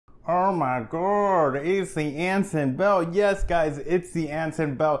Oh my god, it's the Anson belt. Yes guys, it's the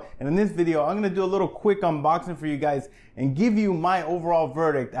Anson belt. And in this video, I'm gonna do a little quick unboxing for you guys and give you my overall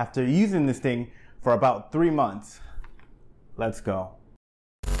verdict after using this thing for about 3 months. Let's go.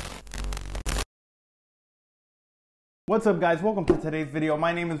 What's up guys, welcome to today's video.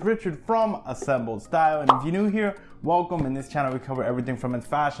 My name is Richard from Assembled Style, and if you're new here, welcome. In this channel we cover everything from its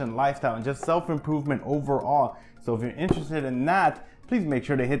fashion, lifestyle, and just self-improvement overall. So if you're interested in that, please make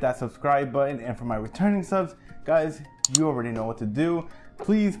sure to hit that subscribe button. And for my returning subs, guys, you already know what to do.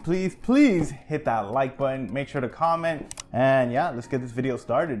 Please hit that like button, make sure to comment, and yeah, let's get this video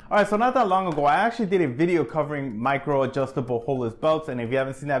started. All right, so not that long ago, I actually did a video covering micro adjustable holeless belts, and if you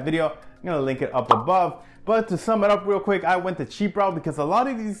haven't seen that video, I'm gonna link it up above. But to sum it up real quick, I went the cheap route because a lot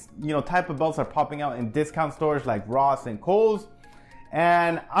of these, type of belts are popping out in discount stores like Ross and Kohl's.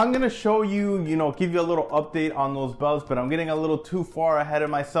 And I'm gonna show you, give you a little update on those belts, but I'm getting a little too far ahead of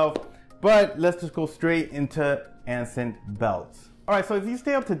myself. But let's just go straight into Anson belts. All right, so if you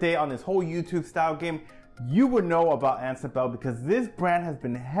stay up to date on this whole YouTube style game, you would know about Anson belt because this brand has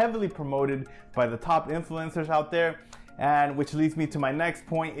been heavily promoted by the top influencers out there. And which leads me to my next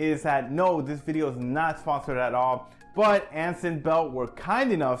point is that no, this video is not sponsored at all, but Anson belt were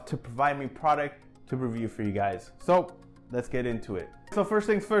kind enough to provide me product to review for you guys. So let's get into it. So first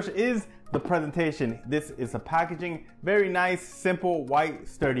things first is the presentation. This is a packaging, very nice, simple, white,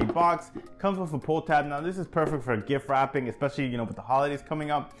 sturdy box. Comes with a pull tab. Now this is perfect for gift wrapping, especially with the holidays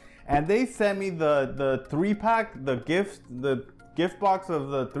coming up. And they sent me the 3-pack, the gift box of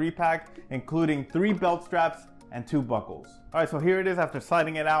the 3-pack, including 3 belt straps and 2 buckles. All right, so here it is after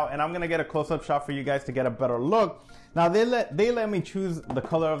sliding it out, and I'm gonna get a close-up shot for you guys to get a better look. Now they let me choose the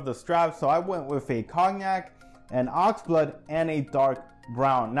color of the strap, so I went with a cognac, an oxblood, and a dark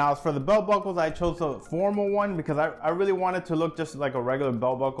brown. Now as for the belt buckles, I chose a formal one because I really wanted to look just like a regular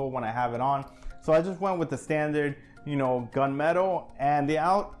belt buckle when I have it on. So I just went with the standard, gunmetal, and they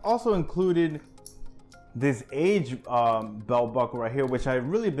also included this age belt buckle right here, which I've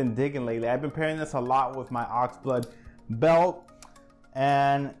really been digging lately. I've been pairing this a lot with my oxblood belt,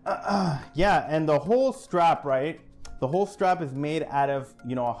 and yeah, and the whole strap, right? The whole strap is made out of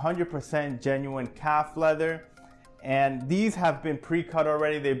 100% genuine calf leather, and these have been pre-cut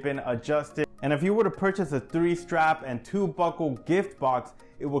already. They've been adjusted, and if you were to purchase a 3-strap and 2-buckle gift box,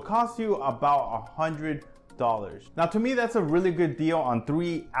 it will cost you about $100. Now to me, that's a really good deal on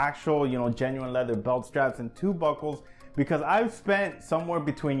 3 actual genuine leather belt straps and 2 buckles, because I've spent somewhere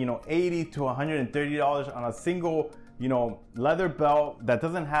between $80 to $130 on a single leather belt that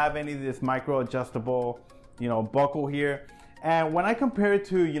doesn't have any of this micro adjustable buckle here. And when I compare it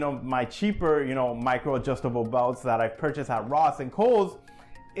to my cheaper micro adjustable belts that I've purchased at Ross and Kohl's,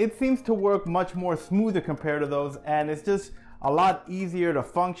 it seems to work much more smoother compared to those, and it's just a lot easier to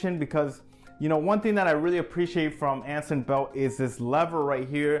function because one thing that I really appreciate from Anson belt is this lever right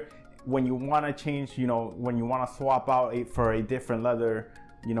here. When you want to change, when you want to swap out for a different leather,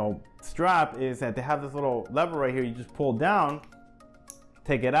 strap, is that they have this little lever right here. You just pull down,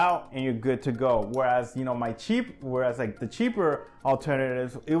 take it out, and you're good to go. Whereas, like the cheaper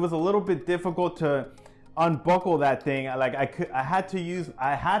alternatives, it was a little bit difficult to unbuckle that thing. Like I had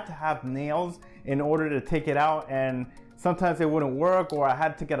to have nails in order to take it out, and sometimes it wouldn't work, or I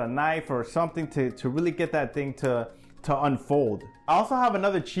had to get a knife or something to really get that thing to unfold. I also have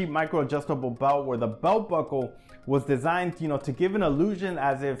another cheap micro adjustable belt where the belt buckle was designed to give an illusion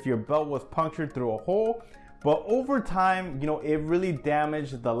as if your belt was punctured through a hole, but over time it really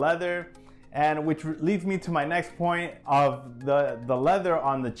damaged the leather, and which leads me to my next point of the leather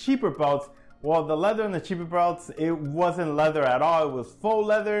on the cheaper belts. Well, the leather on the cheaper belts, it wasn't leather at all. It was faux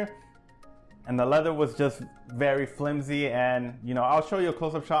leather, and the leather was just very flimsy. And I'll show you a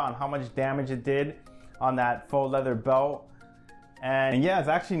close-up shot on how much damage it did on that faux leather belt. And yeah, it's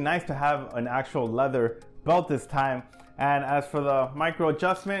actually nice to have an actual leather belt this time. And as for the micro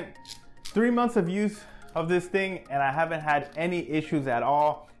adjustment, 3 months of use of this thing, and I haven't had any issues at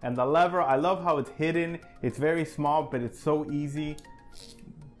all. And the lever, I love how it's hidden. It's very small, but it's so easy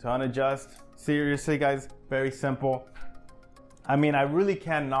to unadjust. Seriously guys, very simple. I mean, I really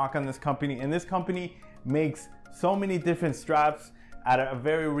can't knock on this company, and this company makes so many different straps at a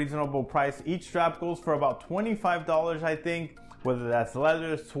very reasonable price. Each strap goes for about $25, I think, whether that's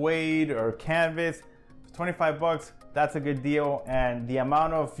leather, suede, or canvas. 25 bucks, that's a good deal. And the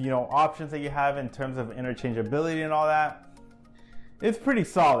amount of options that you have in terms of interchangeability and all that, it's pretty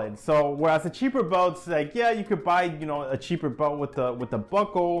solid. So whereas the cheaper belts, like, yeah, you could buy a cheaper belt with the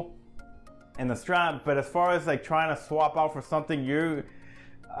buckle and the strap, but as far as like trying to swap out for something,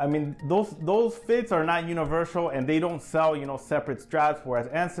 I mean, those fits are not universal, and they don't sell, you know, separate straps. Whereas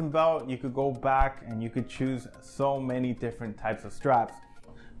Anson belt, you could go back and you could choose so many different types of straps.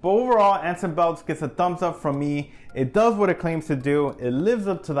 But overall, Anson belts gets a thumbs up from me. It does what it claims to do. It lives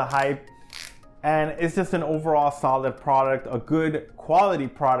up to the hype, and it's just an overall solid product, a good quality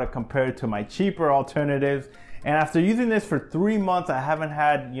product compared to my cheaper alternatives. And after using this for 3 months, I haven't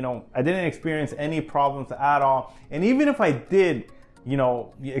had, you know, I didn't experience any problems at all. And even if I did, you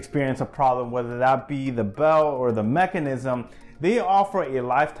know, experience a problem, whether that be the belt or the mechanism, they offer a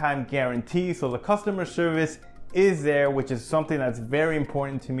lifetime guarantee. So the customer service is there, which is something that's very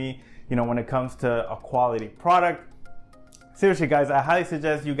important to me, you know, when it comes to a quality product. Seriously guys, I highly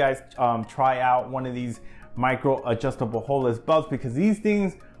suggest you guys try out one of these micro adjustable holeless belts, because these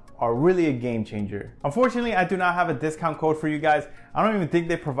things are really a game changer. Unfortunately, I do not have a discount code for you guys. I don't even think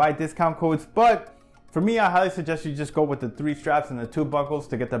they provide discount codes, but for me, I highly suggest you just go with the 3 straps and the 2 buckles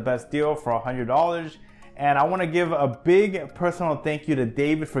to get the best deal for $100. And I want to give a big personal thank you to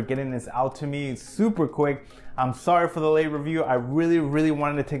David for getting this out to me super quick. I'm sorry for the late review. I really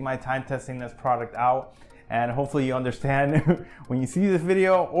wanted to take my time testing this product out, and hopefully you understand when you see this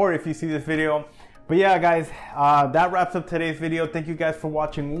video, or if you see this video. But yeah guys, that wraps up today's video. Thank you guys for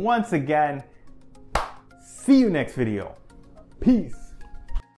watching once again. See you next video. Peace.